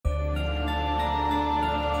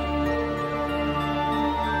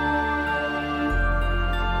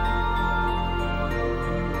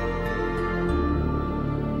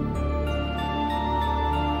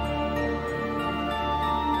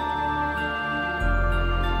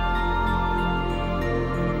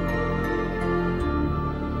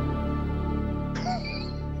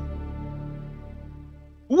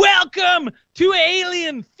Welcome to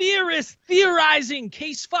Alien Theorists Theorizing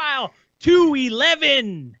Case File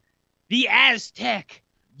 211, the Aztec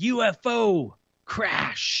UFO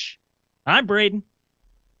crash. I'm Braden.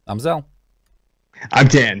 I'm Zell. I'm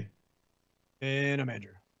Dan. And I'm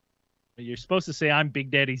Andrew. You're supposed to say I'm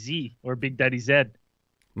Big Daddy Z or Big Daddy Zed.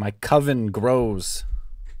 My coven grows.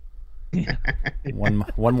 one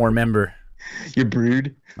more member. Your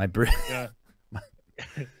brood. My brood. Yeah.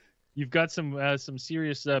 You've got some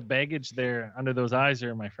serious baggage there under those eyes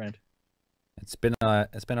there, my friend. It's been a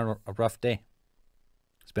rough day.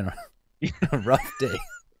 It's been a rough day.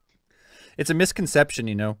 It's a misconception,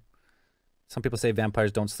 you know. Some people say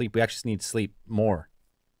vampires don't sleep. We actually need sleep more.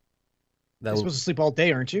 You're supposed to sleep all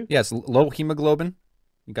day, aren't you? Yes, low hemoglobin.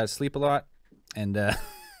 You got to sleep a lot. And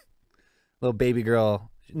little baby girl,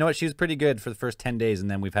 you know what? She was pretty good for the first 10 days, and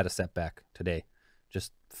then we've had a setback today.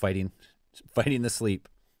 Just fighting the sleep.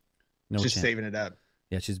 No just chance. saving it up.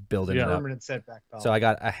 Yeah, she's building it up. Permanent setback. Pal. So I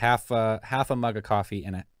got a half a mug of coffee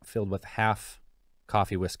and filled with half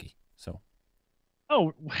coffee whiskey. So.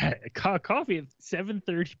 Oh, coffee at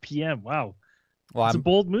 7:30 p.m. Wow. Well, it's a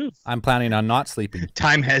bold move. I'm planning on not sleeping.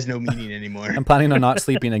 Time has no meaning anymore. I'm planning on not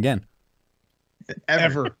sleeping again.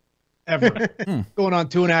 Ever. Going on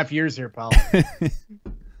 2.5 years here, pal. We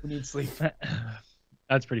need sleep.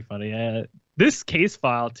 That's pretty funny. This case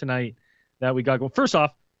file tonight that we got going. First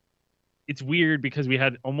off, it's weird because we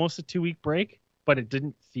had almost a 2-week break, but it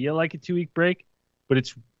didn't feel like a 2-week break. But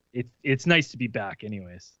it's nice to be back,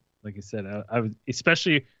 anyways. Like I said, I was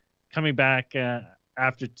especially coming back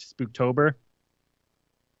after Spooktober.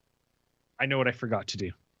 I know what I forgot to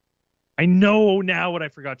do. I know now what I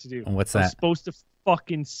forgot to do. And what's that? I was supposed to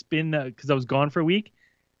fucking spin that because I was gone for a week,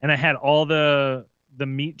 and I had all the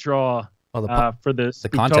meat draw for the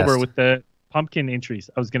Spooktober contest with the pumpkin entries.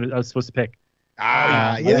 I was supposed to pick.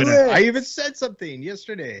 Yeah. I even said something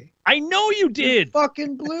yesterday. I know you did. You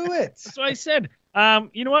fucking blew it. That's what I said.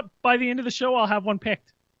 You know what? By the end of the show, I'll have one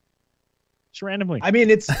picked. Just randomly. I mean,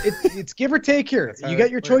 it's give or take here. You got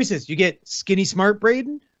your choices. You get skinny smart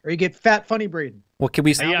Braden, or you get fat funny Braden. What can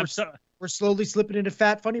we? We're slowly slipping into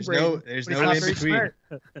fat funny Braden. There's no in between.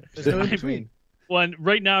 There's no in between. Well,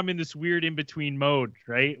 right now I'm in this weird in between mode,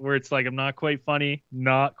 right, where it's like I'm not quite funny,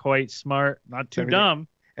 not quite smart, not too dumb.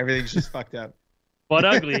 Everything's just fucked up. But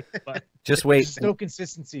ugly. But just wait. There's no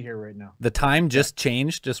consistency here right now. The time just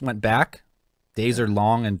changed, just went back. Days are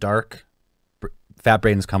long and dark. Fat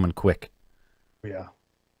Braden's coming quick. Yeah.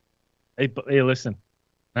 Hey, listen.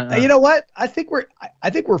 You know what? I think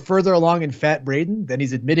we're further along in Fat Braden than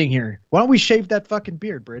he's admitting here. Why don't we shave that fucking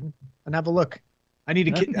beard, Braden, and have a look? I need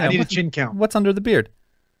a chin count. What's under the beard?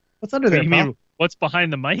 What's under there? You mean what's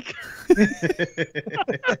behind the mic?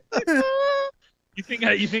 You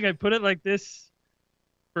think I put it like this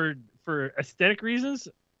for aesthetic reasons?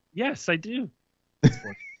 Yes, I do.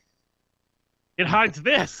 It hides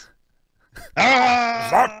this.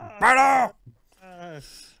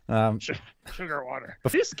 Sugar water.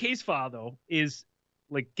 This case file, though, is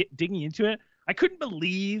like digging into it. I couldn't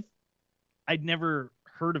believe I'd never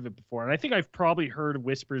heard of it before. And I think I've probably heard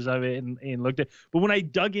whispers of it and looked at it. But when I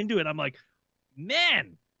dug into it, I'm like,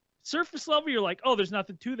 man, surface level, you're like, oh, there's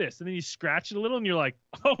nothing to this. And then you scratch it a little and you're like,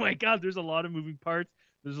 oh my God, there's a lot of moving parts.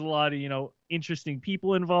 There's a lot of, interesting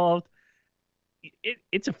people involved.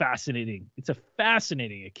 It's a fascinating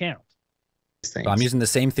account. So I'm using the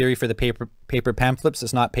same theory for the paper pamphlets.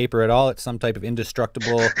 It's not paper at all. It's some type of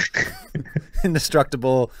indestructible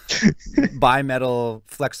bimetal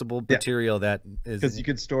flexible material that is because you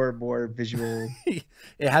could store more visual. It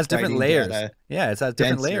has different layers. Data. Yeah, it has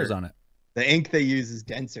different layers on it. The ink they use is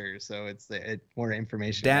denser, so it's more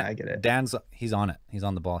information. I get it. He's on it. He's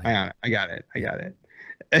on the ball here. I got it.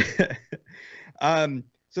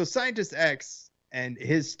 So Scientist X and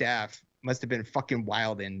his staff must have been fucking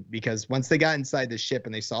wildin', because once they got inside the ship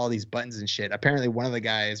and they saw all these buttons and shit, apparently one of the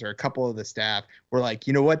guys or a couple of the staff were like,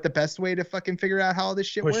 you know what, the best way to fucking figure out how all this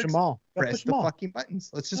shit works? Push them all. Press the fucking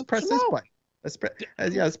buttons. Let's just press this button. Let's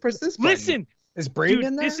press this button. Listen, is Braden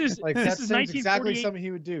in there? This is exactly something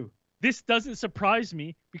he would do. This doesn't surprise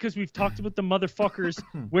me because we've talked about the motherfuckers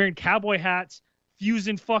wearing cowboy hats,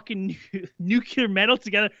 fusing fucking nuclear metal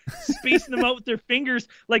together, spacing them out with their fingers.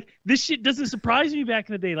 Like, this shit doesn't surprise me back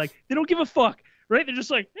in the day. Like, they don't give a fuck, right? They're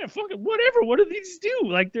just like, yeah, fuck it, whatever. What do these do?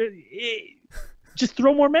 Like, just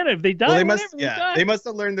throw more men. If they die, well, they must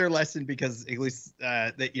have learned their lesson, because at least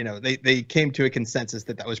they came to a consensus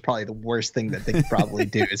that was probably the worst thing that they could probably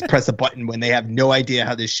do is press a button when they have no idea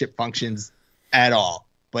how this ship functions at all.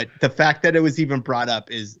 But the fact that it was even brought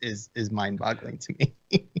up is mind-boggling to me.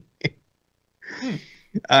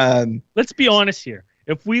 Let's be honest here.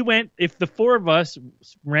 if the four of us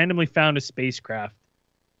randomly found a spacecraft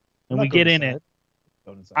and we get in it,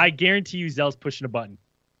 I guarantee you Zell's pushing a button.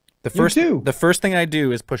 The first thing I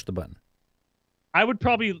do is push the button. I'd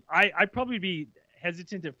probably be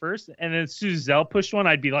hesitant at first, and then as soon as Zell pushed one,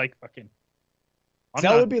 I'd be like, fucking.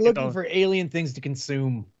 Zell would be looking for alien things to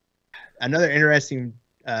consume. Another interesting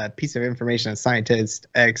piece of information that Scientist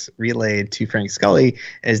X relayed to Frank Scully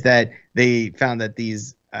is that they found that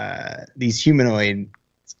these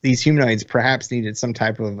humanoids perhaps needed some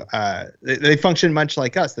type of they function much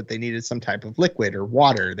like us, that they needed some type of liquid or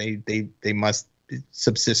water. They must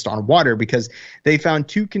subsist on water because they found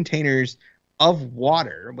 2 containers of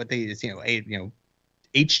water, what they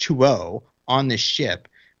H2O on the ship,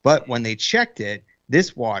 but when they checked it,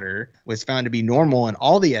 this water was found to be normal in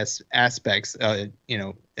all the aspects,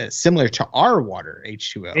 similar to our water,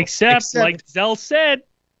 H2O. Except like Zell said,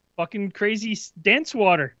 fucking crazy dense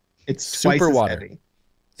water. It's super twice water. as heavy.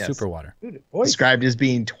 Yes. Super water. Dude, Described as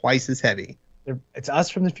being twice as heavy. It's us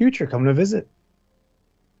from the future coming to visit.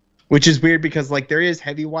 Which is weird because like there is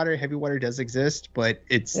heavy water. Heavy water does exist, but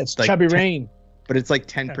it's like chubby rain. But it's like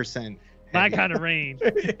 10%. My kind of rain.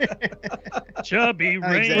 Chubby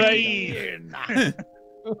rain.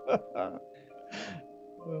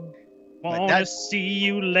 Wanna see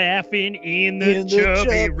you laughing in the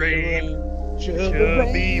chubby rain.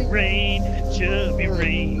 Chubby rain. Chubby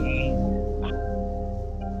rain.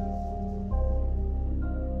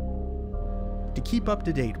 To keep up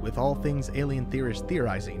to date with all things Alien Theorist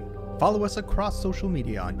theorizing, follow us across social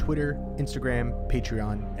media on Twitter, Instagram,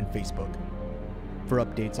 Patreon, and Facebook. For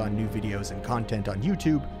updates on new videos and content on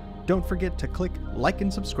YouTube, don't forget to click like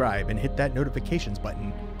and subscribe and hit that notifications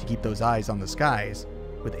button to keep those eyes on the skies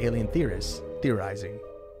with Alien Theorists theorizing.